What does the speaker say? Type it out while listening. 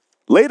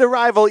Late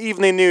arrival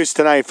evening news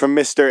tonight from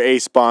Mr.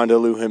 Ace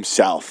Bondaloo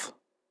himself.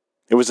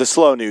 It was a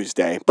slow news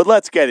day, but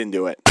let's get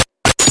into it.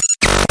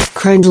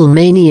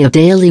 Crundlemania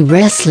Daily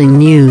Wrestling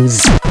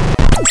News.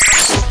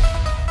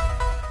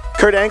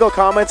 Kurt Angle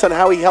comments on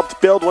how he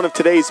helped build one of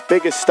today's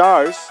biggest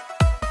stars.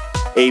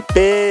 A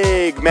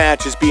big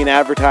match is being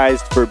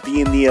advertised for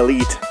Being the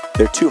Elite,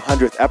 their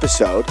 200th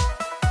episode.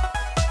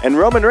 And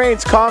Roman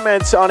Reigns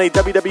comments on a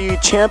WWE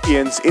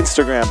Champion's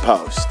Instagram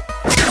post.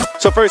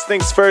 So first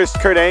things first,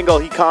 Kurt Angle,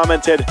 he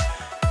commented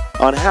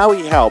on how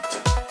he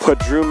helped put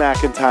Drew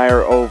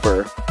McIntyre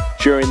over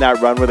during that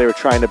run where they were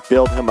trying to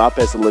build him up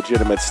as a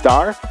legitimate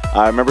star.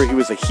 I remember he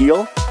was a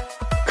heel.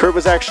 Kurt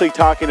was actually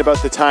talking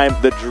about the time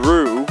that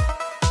Drew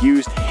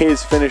used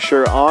his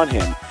finisher on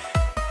him.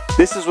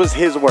 This was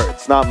his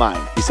words, not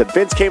mine. He said,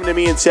 Vince came to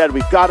me and said,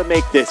 we've got to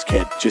make this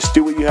kid. Just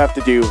do what you have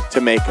to do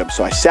to make him.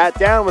 So I sat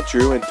down with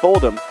Drew and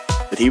told him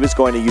that he was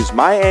going to use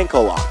my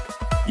ankle lock.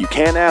 You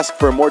can't ask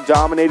for a more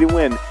dominating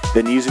win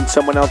than using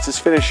someone else's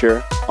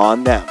finisher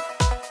on them.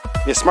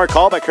 Yeah, smart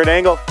call by Kurt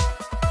Angle.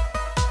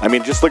 I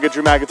mean, just look at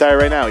Drew McIntyre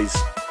right now. He's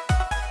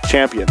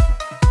champion.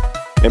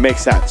 It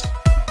makes sense.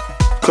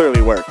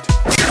 Clearly worked.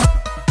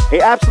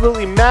 A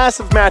absolutely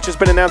massive match has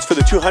been announced for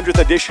the 200th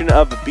edition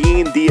of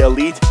Being the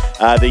Elite,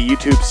 the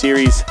YouTube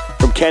series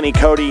from Kenny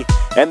Cody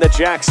and the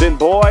Jackson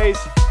Boys.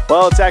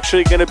 Well, it's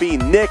actually going to be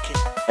Nick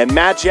and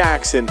Matt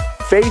Jackson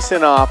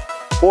facing off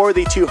for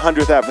the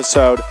 200th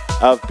episode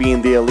of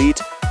Being the Elite.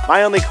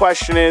 My only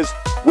question is,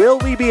 will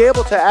we be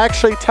able to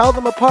actually tell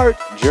them apart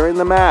during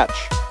the match?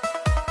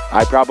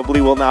 I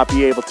probably will not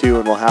be able to,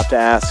 and we'll have to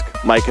ask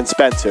Mike and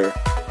Spencer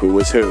who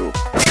was who.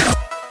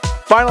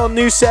 Final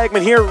news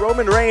segment here.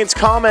 Roman Reigns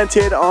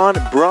commented on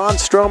Braun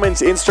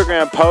Strowman's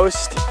Instagram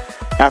post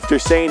after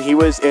saying he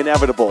was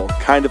inevitable,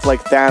 kind of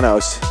like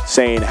Thanos,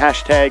 saying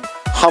hashtag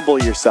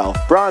humble yourself.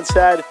 Braun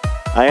said,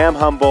 I am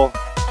humble,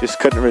 just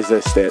couldn't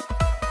resist it.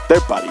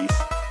 They're buddies.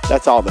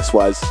 That's all this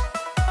was.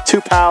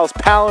 Two pals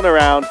palling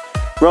around.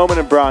 Roman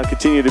and Braun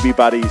continue to be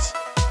buddies,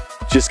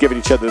 just giving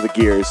each other the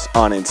gears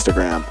on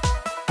Instagram.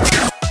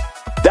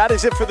 That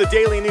is it for the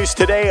daily news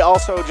today.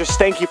 Also, just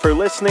thank you for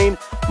listening.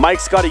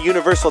 Mike's got a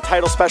Universal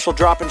title special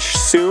dropping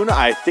soon.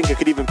 I think it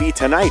could even be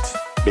tonight.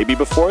 Maybe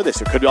before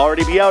this. It could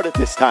already be out at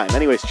this time.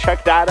 Anyways,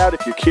 check that out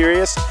if you're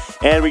curious.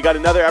 And we got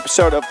another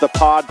episode of the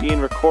pod being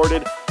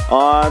recorded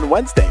on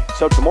Wednesday.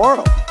 So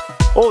tomorrow.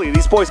 Holy,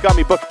 these boys got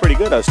me booked pretty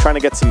good. I was trying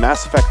to get some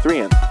Mass Effect 3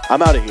 in.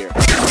 I'm out of here.